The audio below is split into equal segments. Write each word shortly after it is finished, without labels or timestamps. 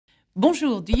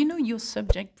Bonjour, do you know your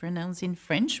subject pronouns in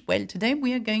French? Well, today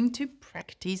we are going to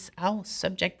practice our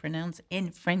subject pronouns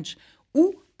in French,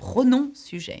 ou pronom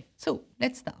sujet. So,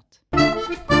 let's start.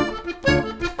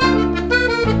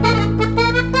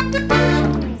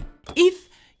 If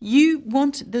you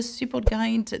want the support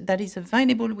guide that is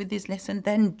available with this lesson,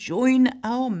 then join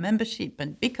our membership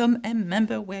and become a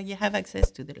member where you have access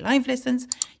to the live lessons.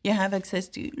 You have access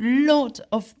to a lot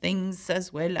of things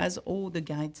as well as all the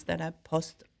guides that I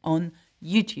post on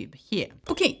YouTube here.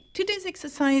 Okay, today's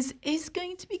exercise is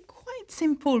going to be quite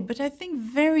simple, but I think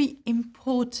very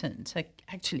important.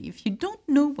 Actually, if you don't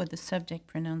know what the subject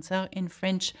pronouns are in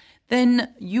French,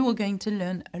 then you are going to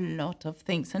learn a lot of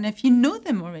things. And if you know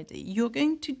them already, you're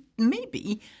going to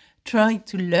maybe try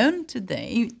to learn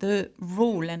today the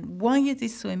role and why it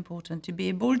is so important to be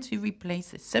able to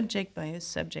replace a subject by a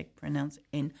subject pronoun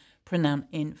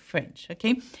in French.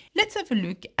 Okay, let's have a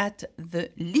look at the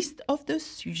list of the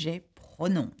sujet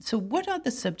pronoun. So what are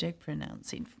the subject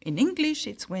pronouns? In English,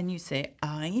 it's when you say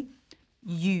I,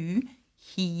 you,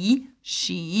 he,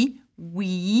 she,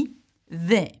 we,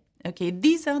 they. Okay,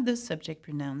 these are the subject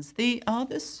pronouns. They are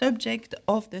the subject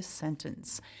of the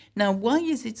sentence. Now, why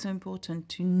is it so important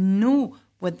to know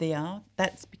what they are?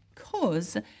 That's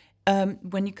because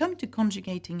when you come to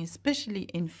conjugating, especially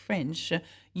in French,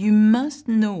 you must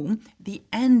know the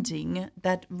ending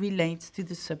that relates to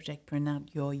the subject pronoun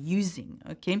you're using.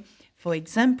 Okay, for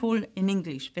example, in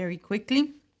English, very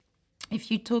quickly, if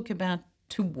you talk about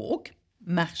to walk,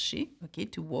 marcher, okay,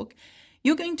 to walk,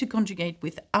 you're going to conjugate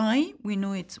with I. We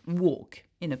know it's walk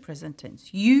in a present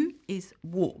tense. You is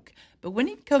walk. But when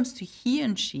it comes to he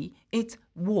and she, it's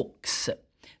walks.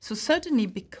 So certainly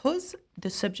because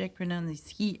the subject pronoun is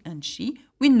he and she,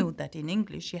 we know that in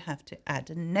English you have to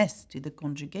add an S to the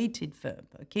conjugated verb,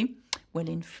 okay? Well,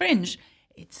 in French,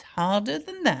 it's harder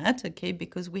than that, okay,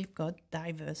 because we've got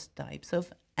diverse types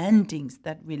of endings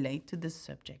that relate to the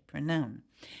subject pronoun.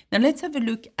 Now, let's have a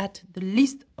look at the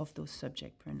list of those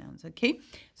subject pronouns, okay?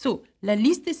 So, la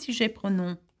liste des sujets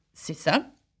pronoms, c'est ça.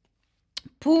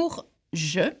 Pour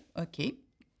je, okay,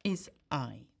 is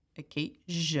I, okay,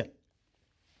 je,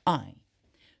 I.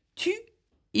 Tu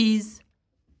is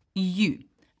you.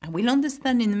 And we'll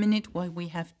understand in a minute why we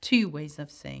have two ways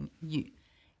of saying you.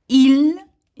 Il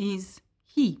is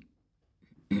he.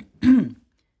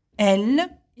 Elle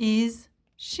is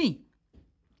she.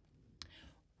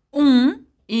 On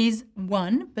is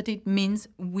one, but it means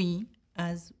we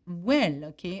as well,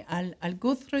 okay? I'll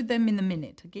go through them in a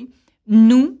minute, okay?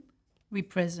 Nous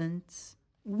represents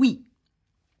we.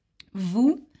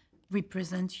 Vous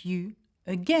represents you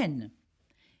again.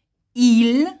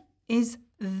 Il is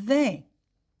they.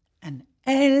 And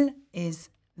elle is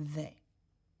they.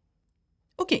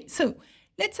 Okay, so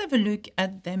let's have a look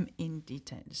at them in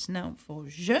details. Now, for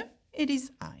je, it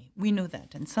is I. We know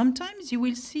that. And sometimes you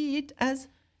will see it as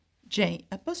J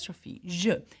apostrophe,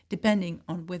 je, depending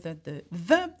on whether the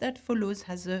verb that follows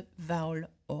has a vowel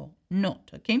or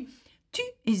not, okay? Tu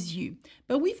is you.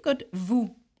 But we've got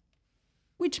vous,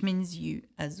 which means you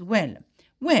as well.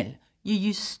 Well, you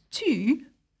use tu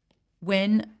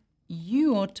when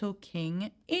you are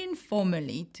talking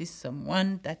informally to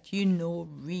someone that you know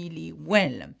really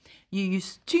well. You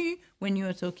use tu when you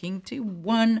are talking to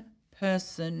one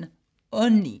person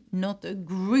only, not a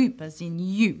group as in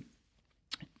you.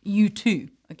 You too,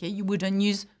 okay? You wouldn't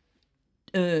use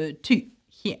tu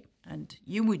here, and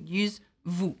you would use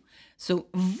vous. So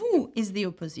vous is the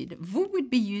opposite. Vous would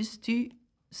be used to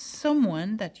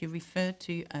someone that you refer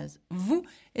to as vous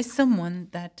is someone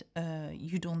that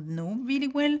you don't know really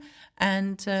well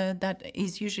and that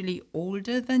is usually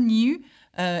older than you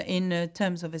in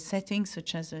terms of a setting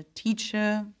such as a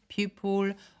teacher,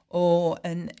 pupil, or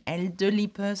an elderly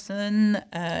person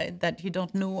that you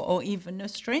don't know, or even a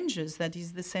stranger that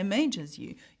is the same age as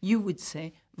you. You would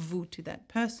say vous to that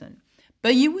person.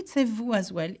 But you would say vous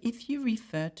as well if you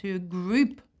refer to a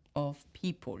group of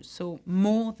people, so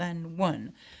more than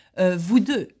one. Vous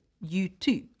deux, you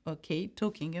two, okay,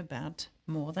 talking about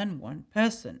more than one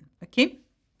person, okay?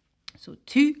 So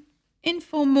tu,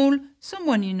 informal,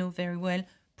 someone you know very well,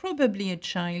 probably a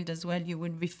child as well. You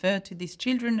would refer to these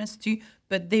children as tu,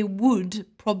 but they would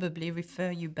probably refer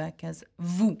you back as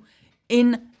vous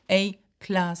in a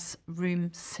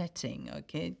classroom setting,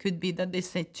 okay? It could be that they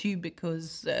say tu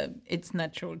because it's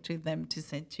natural to them to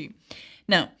say tu.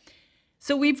 Now,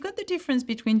 so we've got the difference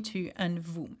between tu and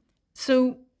vous.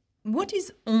 So what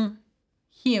is on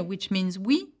here, which means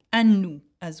we, and nous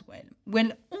as well?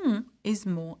 Well, on is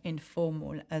more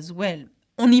informal as well.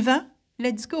 On y va?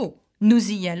 Let's go.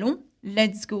 Nous y allons?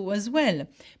 Let's go as well.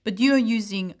 But you're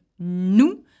using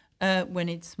nous when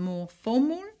it's more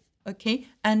formal, okay?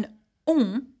 And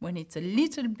on when it's a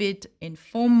little bit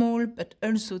informal, but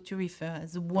also to refer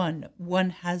as one. One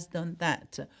has done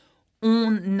that.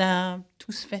 On a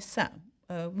tous fait ça.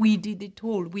 We did it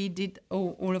all. We did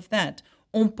all of that.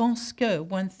 On pense que.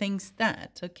 One thinks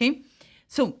that. Okay?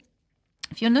 So,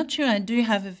 if you're not sure, I do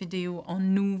have a video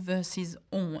on nous versus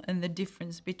on and the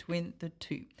difference between the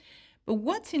two. But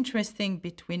what's interesting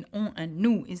between on and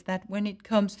nous is that when it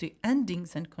comes to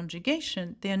endings and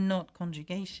conjugation, they're not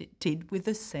conjugated with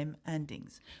the same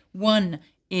endings. One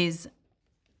is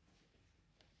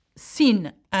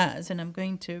seen as, and I'm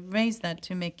going to erase that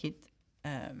to make it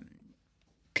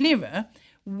clearer.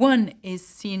 One is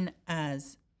seen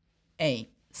as a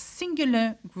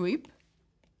singular group,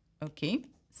 okay,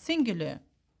 singular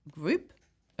group,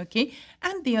 okay,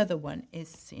 and the other one is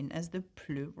seen as the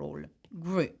plural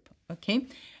group, okay.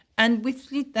 And we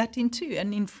split that in two.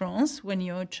 And in France, when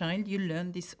you're a child, you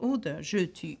learn this order: je,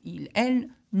 tu, il, elle,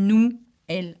 nous,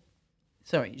 elle.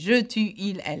 Sorry, je, tu,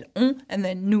 il, elle, on, and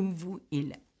then nous, vous,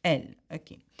 il, elle.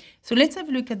 Okay. So let's have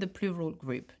a look at the plural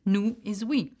group. Nous is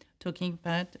we, talking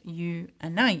about you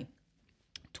and I.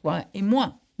 Toi et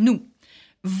moi, nous.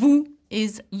 Vous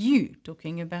is you,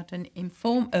 talking about an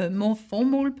more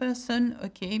formal person,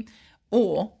 okay,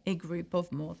 or a group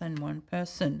of more than one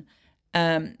person.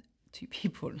 Two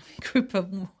people, group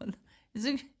of more. Is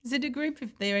it a group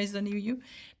if there is only you?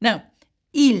 Now,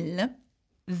 il,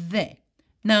 they.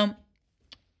 Now,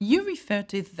 you refer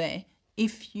to they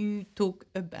if you talk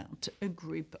about a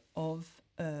group of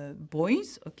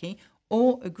boys, okay,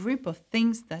 or a group of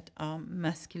things that are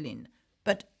masculine.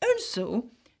 But also,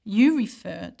 you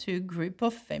refer to a group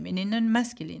of feminine and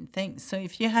masculine things. So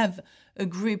if you have a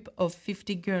group of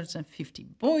 50 girls and 50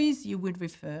 boys, you would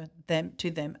refer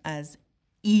to them as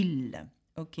il,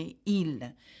 okay, il.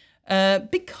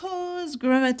 Because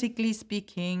grammatically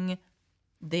speaking,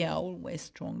 they are always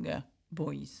stronger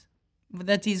boys.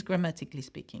 That is grammatically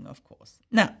speaking, of course.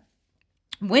 Now,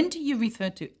 when do you refer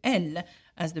to elle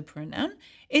as the pronoun?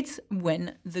 It's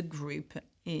when the group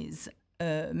is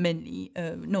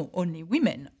only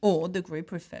women, or the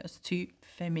group refers to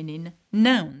feminine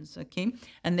nouns, okay?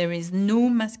 And there is no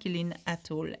masculine at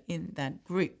all in that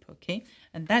group, okay?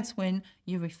 And that's when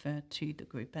you refer to the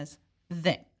group as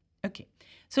they, okay?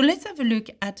 So let's have a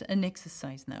look at an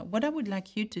exercise now. What I would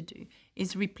like you to do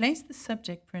is replace the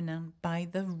subject pronoun by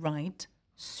the right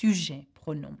sujet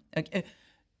pronoun. Okay.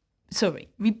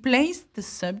 Replace the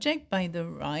subject by the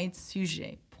right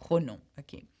sujet pronoun,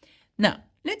 okay? Now,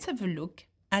 let's have a look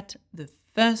at the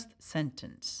first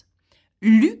sentence.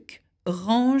 Luc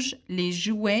range les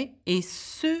jouets et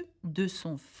ceux de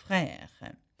son frère.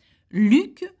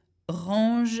 Luc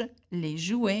range les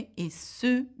jouets et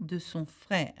ceux de son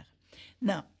frère.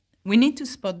 Now, we need to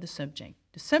spot the subject.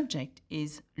 The subject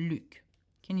is Luc.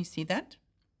 Can you see that?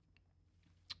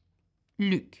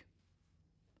 Luc.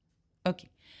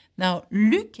 Okay. Now,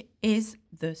 Luc is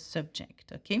the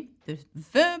subject, okay? The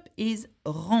verb is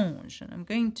range, and I'm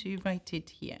going to write it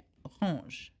here,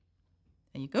 range.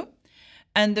 There you go.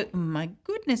 And my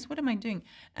goodness, what am I doing?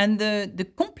 And the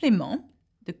complement,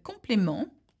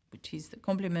 which is the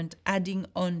complement adding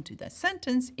on to that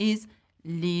sentence, is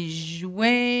les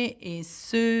jouets et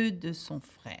ceux de son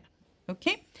frère,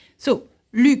 okay? So,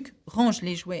 Luc range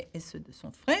les jouets et ceux de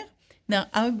son frère. Now,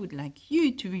 I would like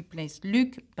you to replace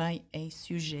Luc by a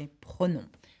sujet pronom.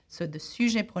 So, the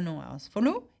sujet pronom are as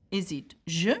follow. Is it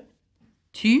je,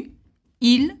 tu,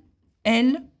 il,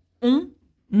 elle, on,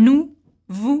 nous,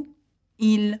 vous,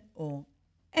 il, or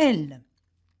elle?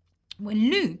 Well,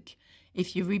 Luc,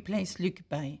 if you replace Luc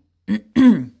by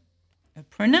a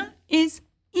pronoun, is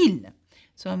il.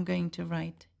 So, I'm going to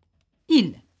write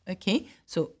il, okay?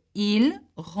 So, il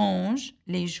range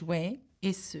les jouets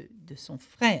et ceux de son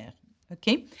frère.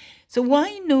 Okay, so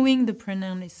why knowing the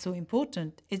pronoun is so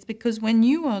important? It's because when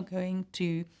you are going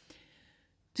to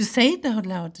say it out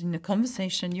loud in a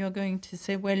conversation, you are going to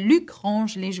say, well, Luc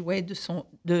range les jouets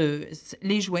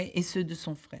les jouets et ceux de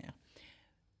son frère.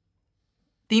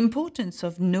 The importance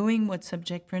of knowing what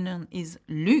subject pronoun is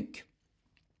Luc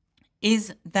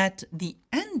is that the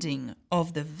ending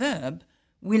of the verb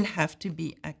will have to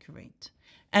be accurate.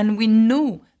 And we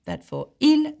know that for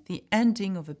il, the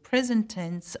ending of a present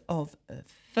tense of a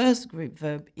first group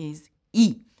verb is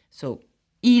I. So,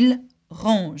 il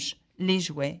range les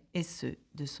jouets et ceux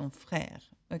de son frère.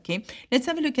 Okay, let's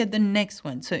have a look at the next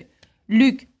one. So,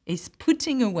 Luc is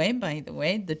putting away, by the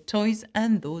way, the toys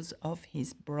and those of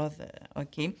his brother.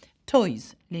 Okay,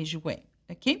 toys, les jouets.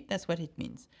 Okay, that's what it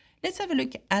means. Let's have a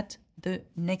look at the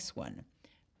next one.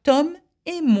 Tom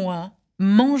et moi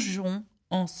mangeons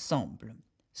ensemble.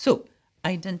 So,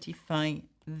 identify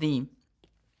the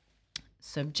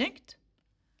subject.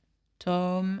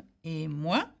 Tom et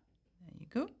moi. There you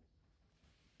go.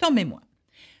 Tom et moi.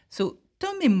 So,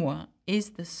 Tom et moi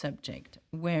is the subject.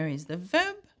 Where is the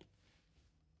verb?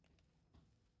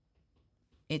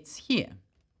 It's here.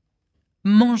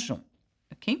 Mangeons.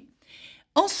 Okay?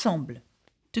 Ensemble.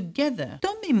 Together.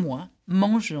 Tom et moi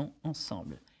mangeons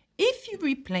ensemble. If you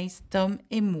replace Tom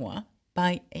et moi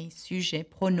by a sujet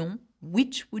pronoun,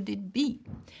 which would it be?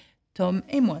 Tom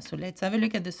et moi. So let's have a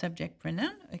look at the subject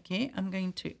pronoun. Okay, I'm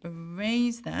going to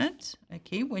erase that.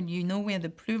 Okay, when you know where the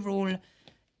plural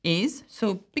is.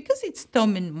 So because it's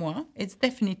Tom and moi, it's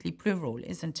definitely plural,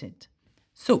 isn't it?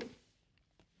 So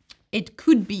it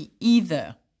could be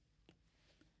either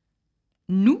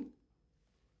nous,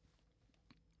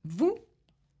 vous,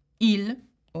 il,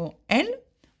 or elle,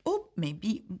 or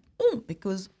maybe on,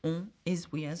 because on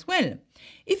is we as well.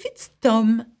 If it's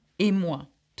Tom et moi,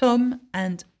 Tom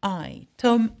and I,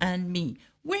 Tom and me,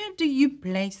 where do you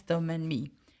place Tom and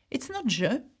me? It's not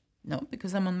je, no,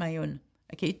 because I'm on my own.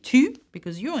 Okay, tu,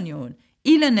 because you're on your own.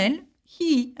 Il and elle,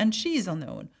 he and she is on their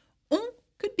own. On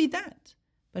could be that,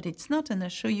 but it's not, and I'll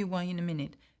show you why in a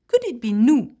minute. Could it be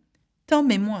nous,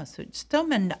 Tom et moi, so it's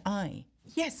Tom and I?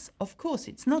 Yes, of course,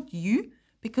 it's not you,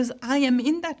 because I am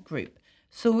in that group.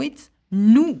 So it's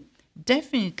nous,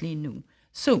 definitely nous.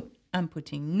 So I'm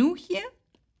putting nous here.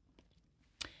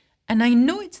 And I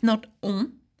know it's not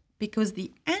on because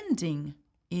the ending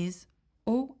is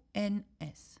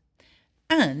ONS.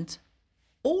 And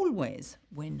always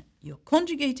when you're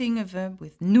conjugating a verb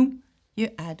with nous, you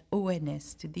add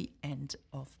ONS to the end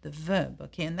of the verb.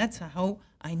 Okay, and that's how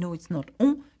I know it's not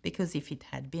on, because if it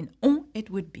had been on, it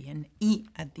would be an I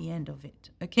at the end of it.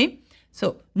 Okay,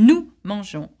 so nous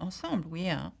mangeons ensemble. We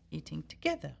are eating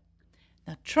together.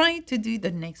 Now try to do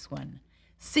the next one.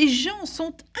 Ces gens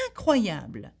sont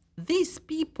incroyables. These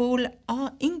people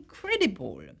are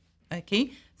incredible.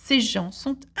 Okay, ces gens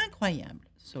sont incroyables.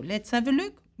 So let's have a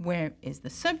look. Where is the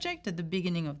subject at the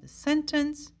beginning of the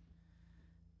sentence?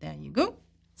 There you go.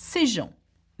 Ces gens,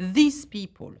 these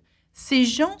people. Ces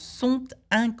gens sont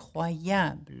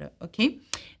incroyables. Okay.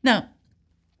 Now,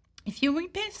 if you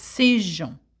replace ces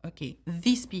gens, okay,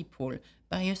 these people,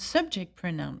 by a subject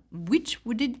pronoun, which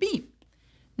would it be?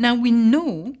 Now we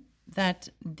know that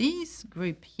this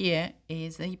group here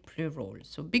is a plural.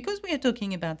 So because we are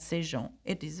talking about ces gens,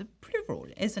 it is a plural,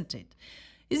 isn't it?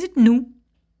 Is it nous?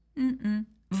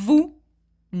 Vous?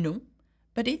 No.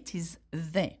 But it is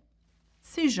they.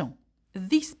 Ces gens,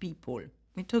 these people,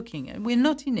 we're talking, we're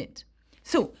not in it.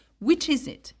 So, which is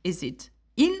it? Is it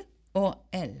il or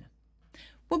elle?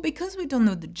 Well, because we don't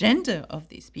know the gender of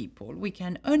these people, we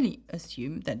can only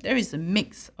assume that there is a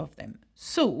mix of them.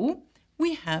 So,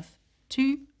 we have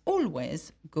to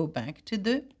always go back to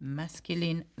the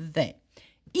masculine they.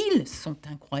 Ils sont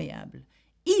incroyables.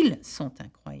 Ils sont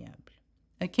incroyables.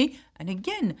 Okay, and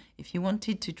again, if you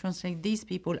wanted to translate these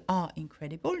people are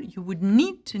incredible, you would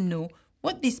need to know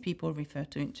what these people refer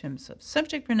to in terms of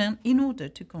subject pronoun in order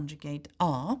to conjugate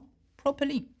are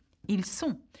properly. Ils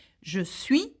sont. Je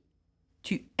suis,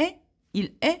 tu es,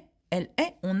 il est, elle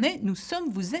est, on est, nous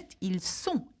sommes, vous êtes, ils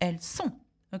sont, elles sont.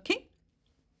 Okay?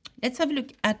 Let's have a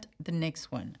look at the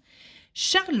next one.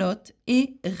 Charlotte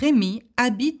et Rémi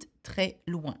habitent très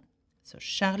loin. So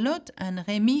Charlotte and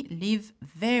Rémi live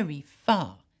very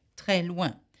far, très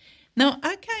loin. Now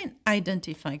I can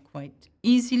identify quite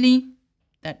easily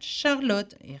that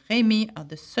Charlotte and Rémi are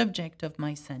the subject of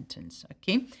my sentence,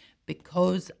 okay?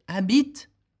 Because habite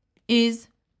is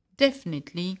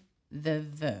definitely the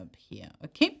verb here,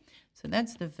 okay? So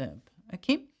that's the verb,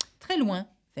 okay? Très loin,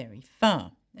 very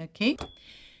far, okay?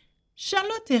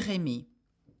 Charlotte et Rémi.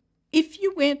 If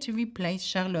you were to replace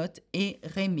Charlotte et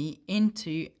Rémi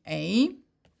into a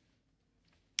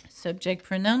subject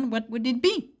pronoun, what would it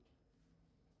be?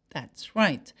 That's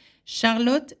right.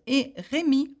 Charlotte et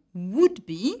Rémi would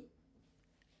be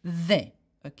they,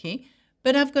 okay?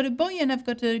 But I've got a boy and I've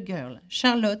got a girl.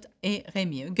 Charlotte et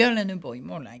Rémi, a girl and a boy,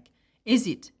 more like. Is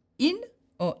it il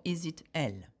or is it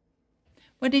elle?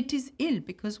 Well, it is il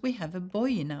because we have a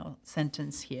boy in our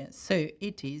sentence here. So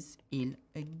it is il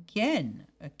again,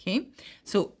 okay?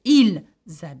 So, ils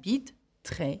habitent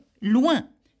très loin.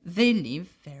 They live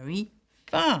very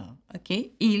far,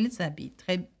 okay? Ils habitent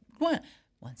très loin.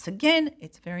 Once again,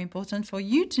 it's very important for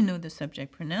you to know the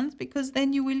subject pronouns because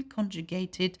then you will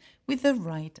conjugate it with the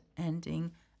right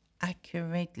ending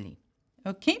accurately,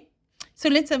 okay? So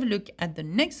let's have a look at the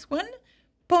next one.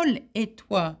 Paul et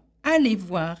toi allez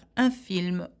voir un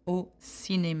film au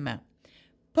cinéma.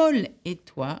 Paul et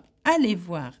toi allez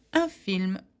voir un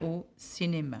film au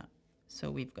cinéma.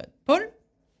 So we've got Paul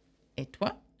et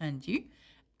toi and you.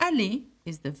 Aller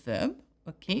is the verb,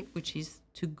 okay, which is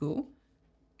to go.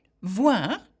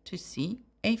 voir, to see,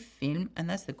 a film, and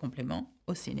that's the complément,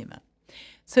 au cinéma.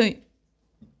 So,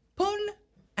 Paul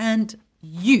and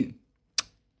you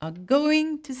are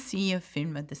going to see a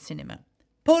film at the cinema.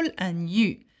 Paul and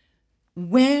you.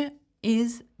 Where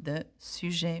is the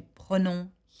sujet pronom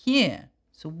here?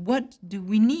 So what do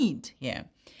we need here?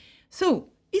 So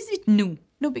is it nous?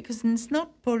 No, because it's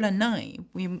not Paul and I.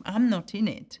 I'm not in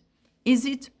it. Is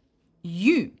it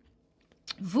you?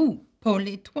 Vous, Paul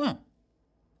et toi.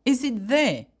 Is it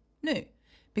there? No,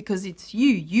 because it's you.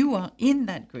 You are in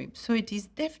that group. So it is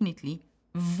definitely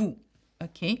vous.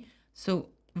 Okay? So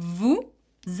vous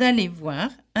allez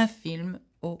voir un film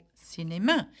au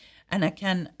cinéma. And I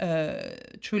can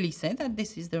truly say that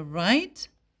this is the right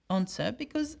answer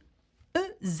because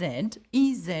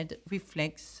EZ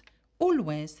reflects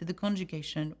always to the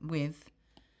conjugation with,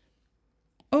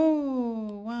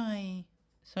 oh, why?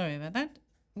 Sorry about that.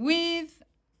 With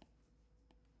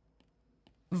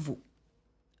vous.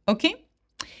 Okay?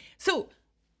 So,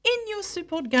 in your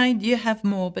support guide, you have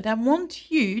more, but I want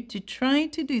you to try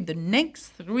to do the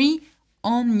next 3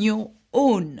 on your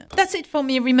own. That's it for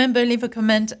me. Remember, leave a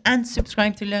comment and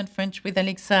subscribe to Learn French with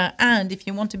Alexa. And if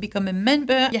you want to become a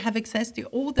member, you have access to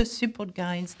all the support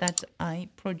guides that I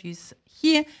produce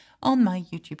here on my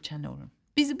YouTube channel.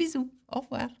 Bisous, bisous. Au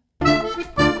revoir.